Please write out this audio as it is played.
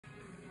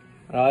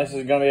This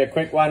is going to be a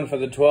quick one for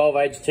the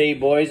 12HT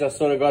boys. I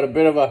sort of got a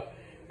bit of a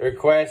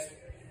request.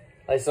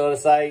 They sort of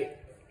say,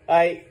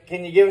 hey,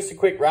 can you give us a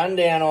quick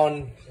rundown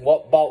on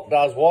what bolt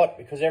does what?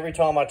 Because every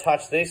time I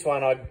touch this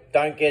one, I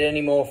don't get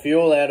any more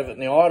fuel out of it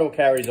and the idle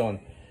carries on.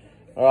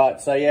 All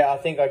right, so yeah, I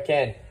think I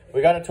can.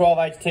 We've got a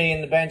 12HT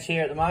in the bench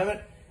here at the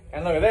moment.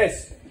 And look at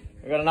this.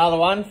 We've got another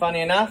one,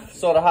 funny enough,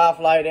 sort of half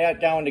laid out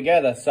going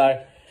together.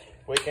 So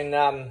we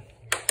can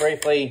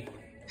briefly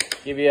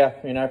give you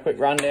a quick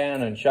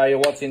rundown and show you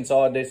what's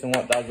inside this and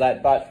what does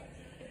that. But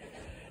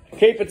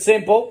keep it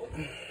simple.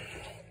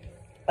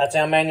 That's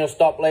our manual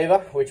stop lever,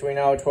 which we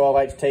know a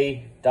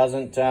 12HT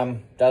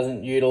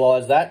doesn't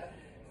utilise that.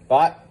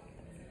 But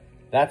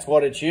that's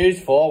what it's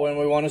used for when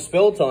we want to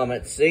spill time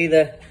it. See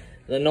the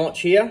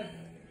notch here?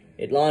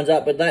 It lines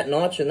up with that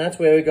notch, and that's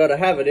where we got to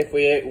have it if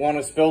we want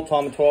to spill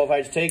time a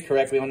 12HT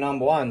correctly on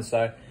number one.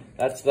 So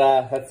that's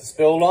the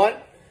spill line.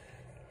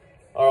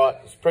 All right,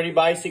 it's pretty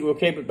basic. We'll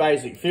keep it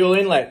basic. Fuel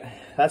inlet.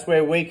 That's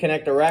where we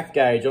connect the rack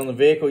gauge on the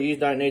vehicle. You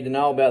don't need to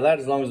know about that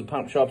as long as the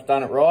pump shop's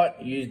done it right.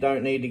 You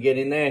don't need to get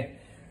in there.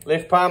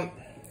 Lift pump.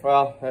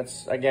 Well,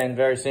 that's again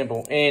very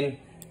simple. In,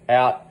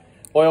 out.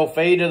 Oil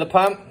feed to the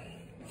pump.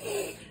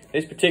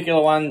 This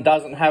particular one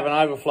doesn't have an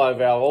overflow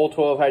valve. All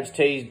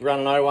 12HTs run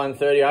an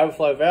 0130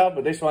 overflow valve,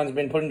 but this one's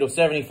been put into a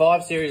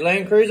 75 series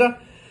Land Cruiser.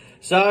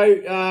 So,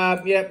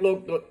 yeah,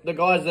 look, the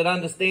guys that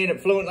understand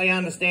it fluently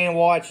understand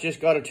why it's just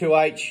got a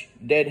 2H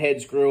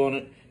deadhead screw on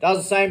it. Does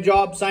the same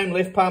job, same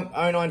lift pump,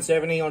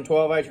 0970 on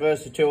 12H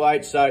versus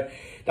 2H. So,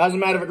 doesn't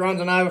matter if it runs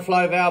an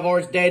overflow valve or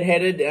it's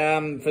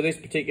deadheaded. For this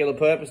particular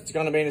purpose, it's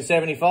going to be in a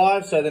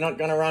 75, so they're not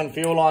going to run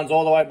fuel lines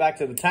all the way back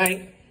to the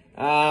tank.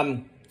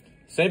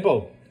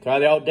 Simple. Throw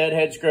the old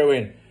deadhead screw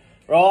in.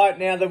 Right,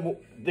 now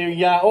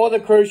all the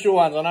crucial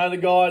ones. I know the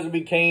guys will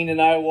be keen to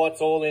know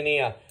what's all in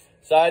here.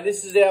 So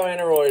this is our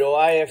Aneroid or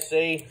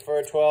AFC for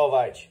a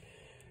 12H.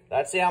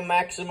 That's our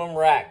maximum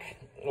rack.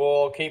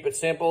 Or keep it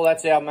simple,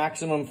 that's our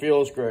maximum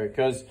fuel screw.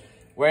 Because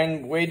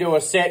when we do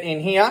a set in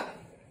here,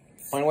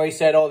 when we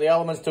set all the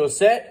elements to a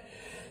set,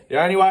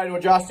 the only way to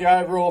adjust the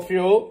overall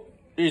fuel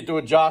is to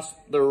adjust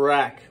the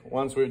rack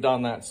once we've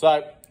done that.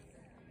 So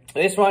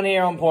this one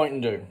here I'm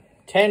pointing to,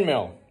 10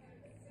 mil.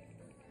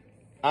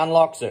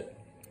 Unlocks it.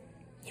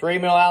 3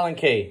 mil Allen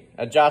key,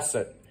 adjusts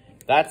it.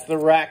 That's the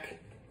rack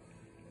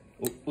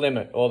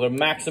limit or the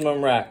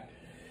maximum rack.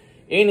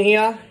 In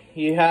here,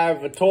 you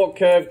have the torque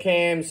curve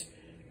cams,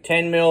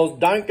 10 mils.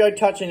 Don't go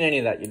touching any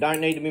of that. You don't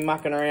need to be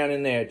mucking around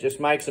in there. It just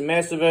makes a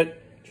mess of it.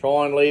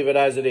 Try and leave it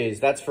as it is.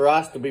 That's for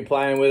us to be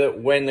playing with it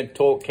when the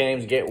torque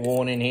cams get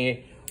worn in here.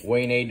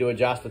 We need to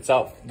adjust it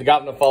so the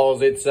governor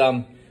follows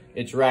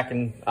its rack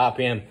and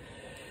RPM.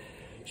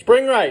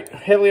 Spring rate,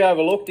 heavily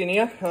overlooked in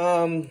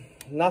here.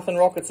 Nothing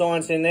rocket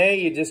science in there.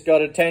 You just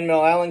got a 10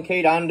 mil Allen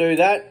key to undo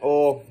that,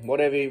 or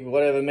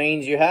whatever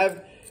means you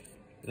have.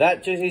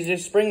 That is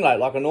just spring rate,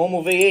 like a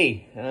normal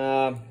VE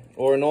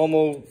or a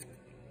normal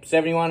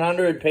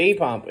 7100 P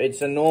pump.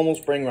 It's a normal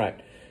spring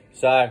rate.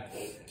 So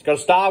it's got a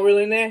star wheel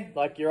in there,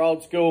 like your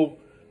old school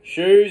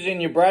shoes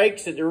in your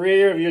brakes at the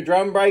rear of your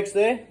drum brakes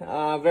there.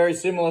 Very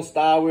similar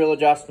star wheel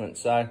adjustment.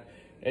 So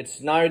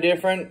it's no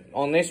different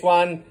on this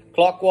one.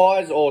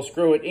 Clockwise or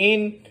screw it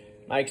in.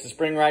 Makes the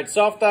spring rate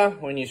softer.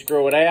 When you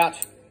screw it out,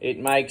 it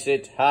makes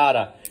it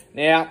harder.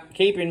 Now,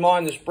 keep in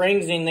mind the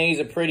springs in these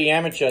are pretty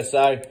amateur,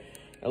 so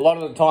a lot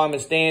of the time a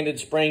standard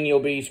spring,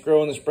 you'll be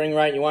screwing the spring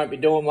rate, you won't be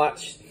doing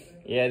much.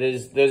 Yeah,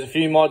 there's a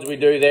few mods we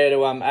do there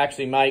to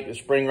actually make the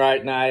spring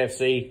rate and the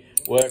AFC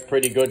work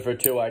pretty good for a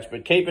 2H.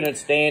 But keeping it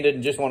standard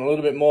and just want a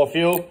little bit more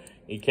fuel,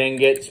 you can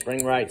get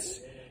spring rates,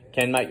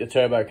 can make the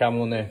turbo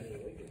come on there.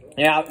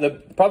 Now,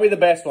 probably the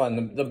best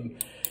one,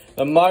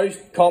 the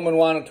most common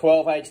one a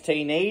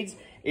 12HT needs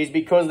is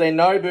because their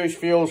no-boost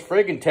fuel's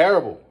friggin'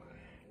 terrible.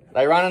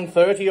 They run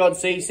 30-odd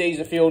cc's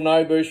of fuel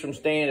no-boost from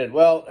standard.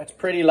 Well, that's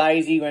pretty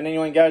lazy when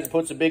anyone goes and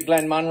puts a big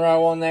Glen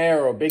Munro on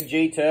there or a big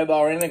G-Turbo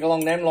or anything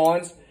along them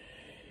lines.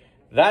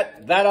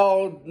 That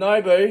old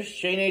no-boost,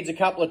 she needs a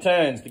couple of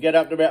turns to get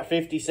up to about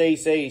 50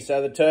 cc's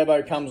so the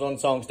turbo comes on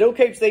song. Still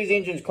keeps these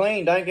engines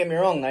clean, don't get me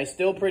wrong. They're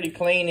still pretty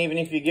clean even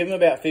if you give them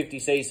about 50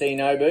 cc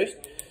no-boost.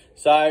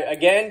 So,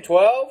 again,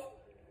 12.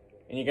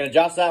 And you can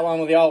adjust that one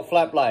with the old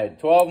flat blade.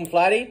 12 and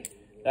flatty,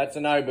 that's a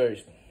no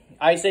boost.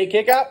 AC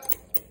kick up,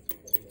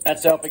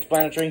 that's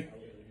self-explanatory.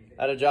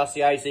 That adjusts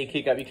the AC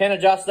kick up. You can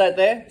adjust that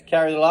there,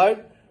 carry the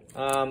load.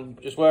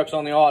 Just works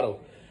on the idle.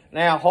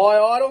 Now, high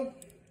idle.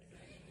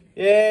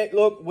 Yeah,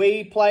 look,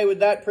 we play with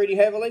that pretty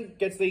heavily.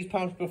 Gets these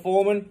pumps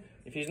performing.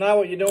 If you know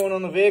what you're doing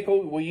on the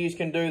vehicle, well, you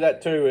can do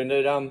that too. And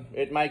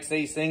it makes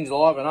these things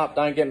liven up,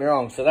 don't get me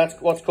wrong. So that's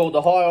what's called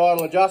the high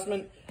idle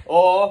adjustment,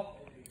 or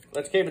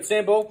let's keep it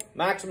simple,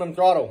 maximum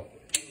throttle.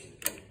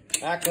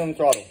 Maximum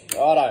throttle,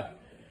 righto.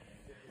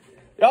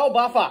 The old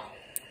buffer.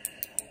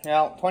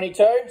 Now,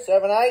 22,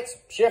 7/8,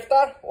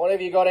 shifter,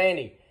 whatever you got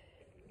handy.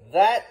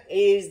 That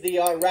is the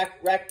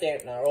rack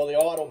dampener, or the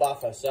idle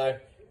buffer. So,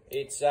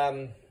 it's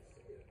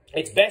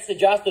best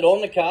adjusted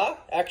on the car.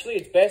 Actually,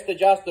 it's best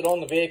adjusted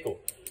on the vehicle.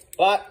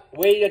 But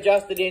we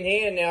adjusted in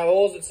here. Now,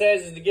 all it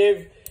says is to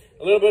give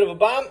a little bit of a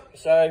bump.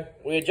 So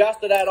we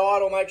adjusted that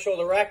idle, make sure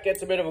the rack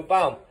gets a bit of a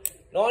bump.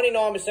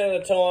 99% of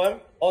the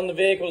time on the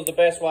vehicle is the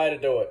best way to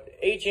do it.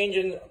 Each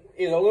engine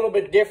is a little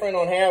bit different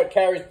on how it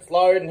carries its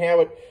load and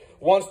how it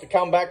wants to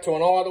come back to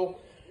an idle.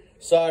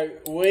 So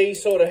we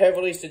sort of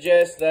heavily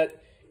suggest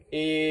that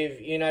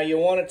if you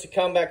want it to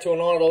come back to an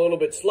idle a little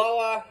bit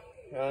slower,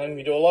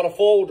 you do a lot of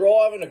four-wheel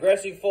driving,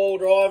 aggressive four-wheel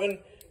driving,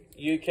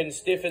 you can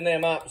stiffen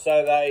them up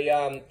so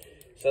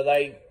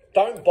they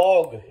don't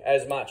bog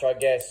as much, I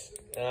guess.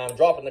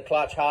 Dropping the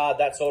clutch hard,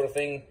 that sort of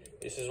thing.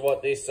 This is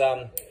what this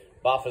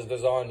buffer's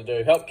designed to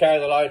do. Help carry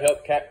the load,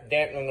 help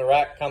dampen the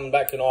rack coming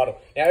back to an idle.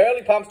 Now,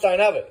 early pumps don't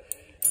have it.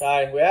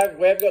 So we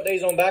have got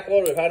these on back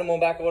order. We've had them on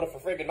back order for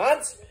freaking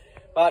months.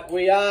 But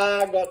we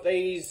are got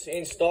these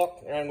in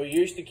stock, and we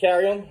used to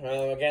carry them.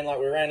 Again, like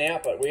we ran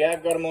out, but we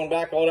have got them on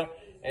back order.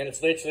 And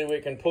it's literally, we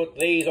can put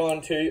these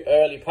onto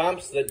early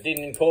pumps that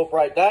didn't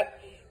incorporate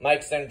that.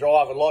 Makes them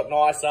drive a lot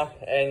nicer,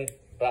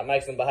 but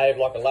makes them behave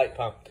like a late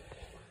pump.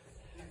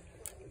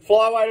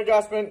 Flyweight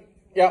adjustment,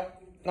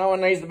 yep, no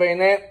one needs to be in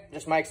there.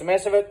 Just makes a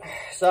mess of it.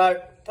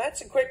 So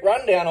that's a quick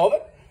rundown of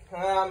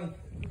it.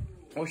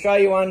 We'll show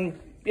you one,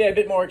 a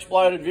bit more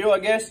exploded view, I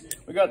guess.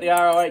 We've got the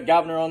R08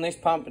 governor on this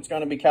pump. It's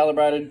going to be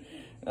calibrated,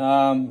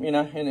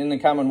 in the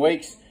coming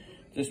weeks.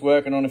 Just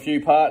working on a few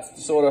parts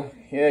to sort of,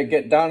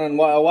 get done and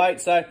wait.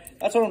 So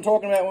that's what I'm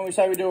talking about when we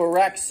say we do a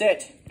rack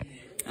set.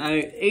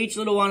 Each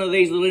little one of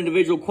these little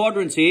individual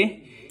quadrants here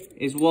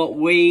is what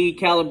we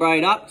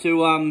calibrate up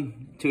to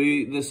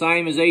the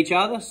same as each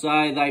other,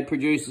 so they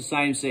produce the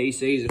same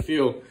CECs of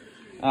fuel.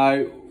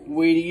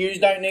 We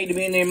don't need to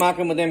be in there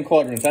mucking with them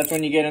quadrants. That's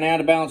when you get an out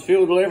of balance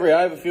fuel delivery,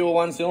 over fuel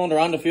one cylinder,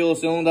 under fuel a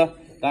cylinder.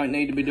 Don't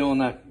need to be doing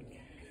that.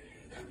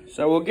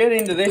 So we'll get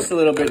into this a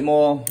little bit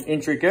more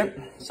intricate.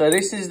 So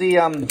this is the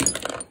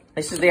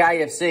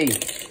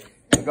AFC.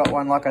 We've got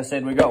one, like I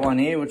said, we've got one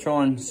here. We'll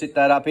try and sit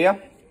that up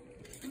here.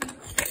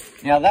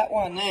 Now that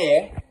one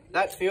there,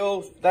 that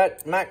fuel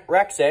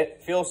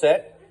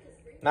set,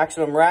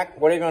 maximum rack,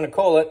 whatever you want to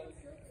call it,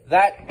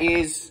 that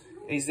is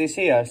this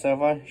here. So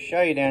if I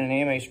show you down in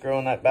here, me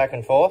screwing that back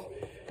and forth,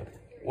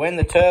 when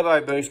the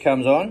turbo boost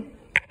comes on,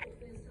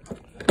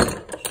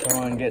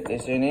 try and get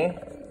this in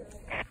here,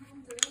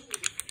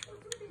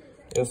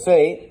 you'll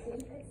see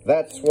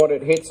that's what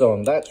it hits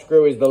on. That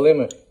screw is the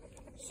limit.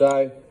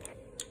 So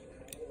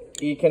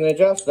you can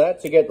adjust that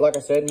to get, like I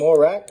said, more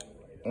rack.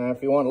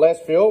 If you want less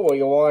fuel, well,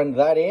 you wind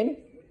that in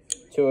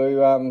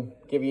to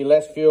give you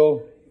less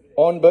fuel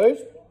on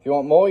boost. If you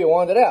want more, you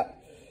wind it out.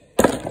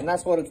 And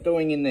that's what it's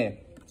doing in there.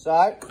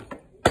 So,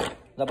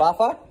 the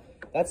buffer,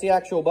 that's the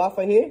actual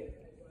buffer here.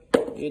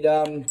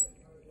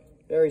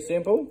 Very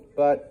simple,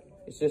 but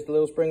it's just a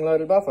little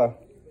spring-loaded buffer.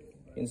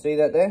 You can see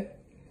that there?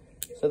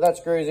 So that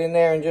screws in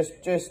there and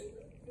just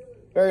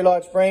very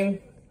light spring,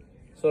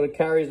 sort of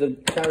carries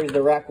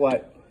the rack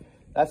weight.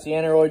 That's the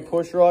aneroid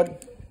push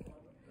rod,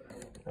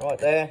 right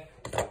there.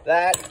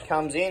 That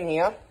comes in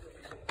here.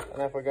 I don't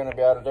know if we're going to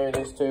be able to do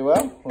this too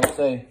well. We'll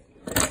see.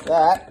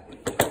 That,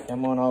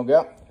 come on, old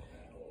girl.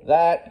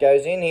 That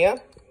goes in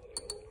here,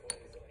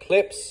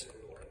 clips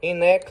in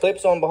there,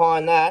 clips on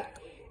behind that,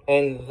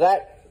 and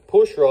that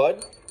push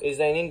rod is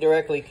then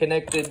indirectly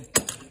connected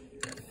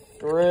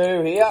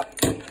through here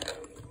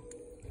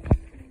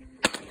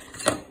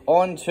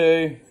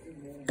onto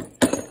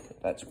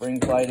that spring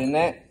plate in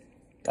there.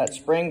 That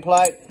spring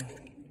plate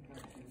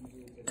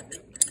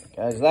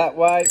goes that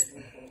way,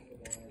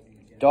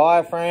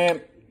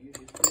 diaphragm,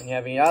 and you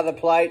have your other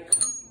plate,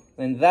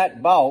 then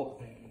that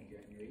bolt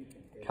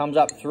comes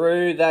up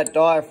through that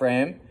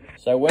diaphragm.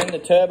 So when the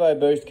turbo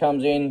boost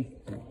comes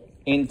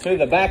into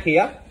the back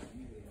here,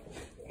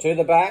 to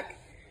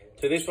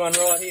this one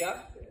right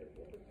here,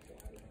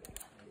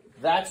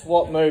 that's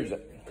what moves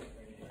it.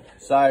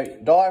 So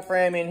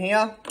diaphragm in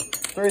here,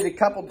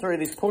 coupled through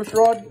this push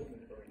rod,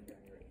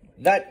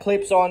 that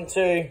clips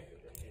onto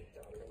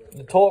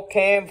the torque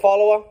cam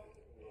follower,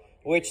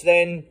 which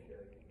then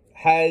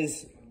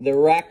has the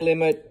rack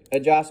limit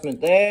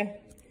adjustment there.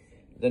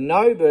 The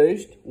no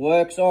boost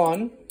works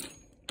on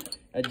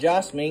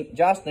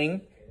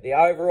adjusting the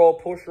overall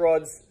push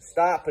rod's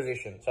start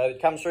position. So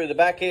it comes through the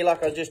back here,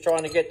 like I was just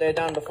trying to get there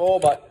done before,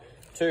 but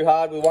too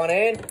hard with one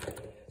hand.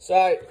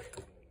 So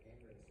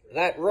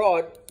that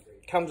rod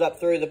comes up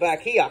through the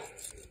back here,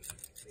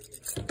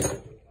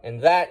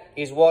 and that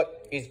is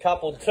what is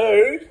coupled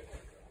to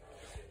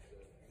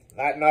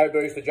that no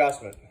boost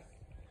adjustment.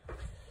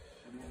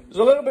 There's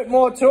a little bit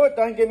more to it,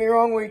 don't get me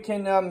wrong. We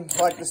can,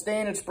 like the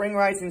standard spring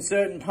rates in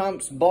certain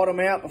pumps,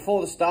 bottom out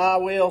before the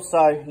star wheel,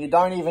 so you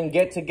don't even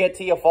get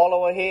to your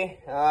follower here.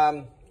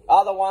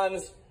 Other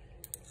ones,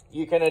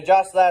 you can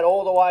adjust that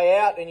all the way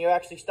out and you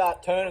actually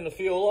start turning the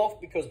fuel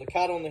off because the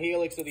cut on the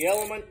helix of the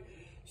element.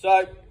 So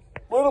a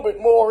little bit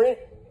more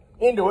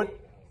into it.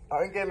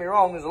 Don't get me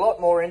wrong, there's a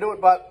lot more into it,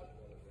 but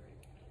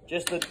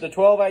just the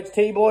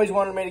 12HT boys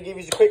wanted me to give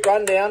you a quick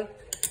rundown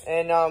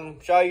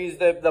and show you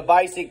the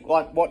basic,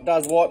 like what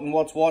does what and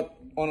what's what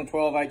on a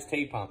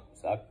 12HT pump.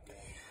 So,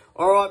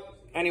 all right.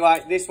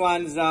 Anyway, this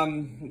one's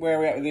where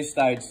we're at with this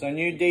stage. So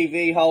new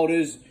DV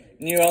holders,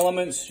 new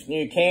elements,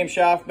 new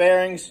camshaft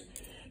bearings,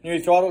 new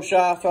throttle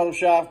shaft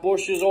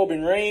bushers, all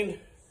been reamed.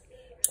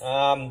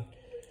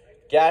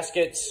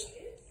 Gaskets,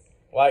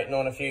 waiting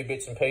on a few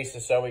bits and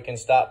pieces so we can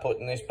start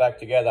putting this back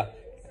together.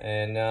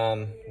 And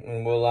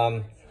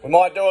we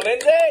might do a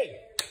Lindsay.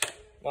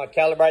 Might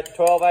calibrate the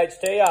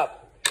 12HT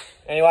up.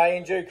 Anyway,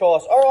 in due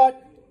course. All right,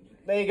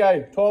 there you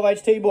go,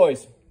 12HT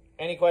boys.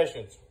 Any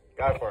questions?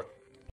 Go for it.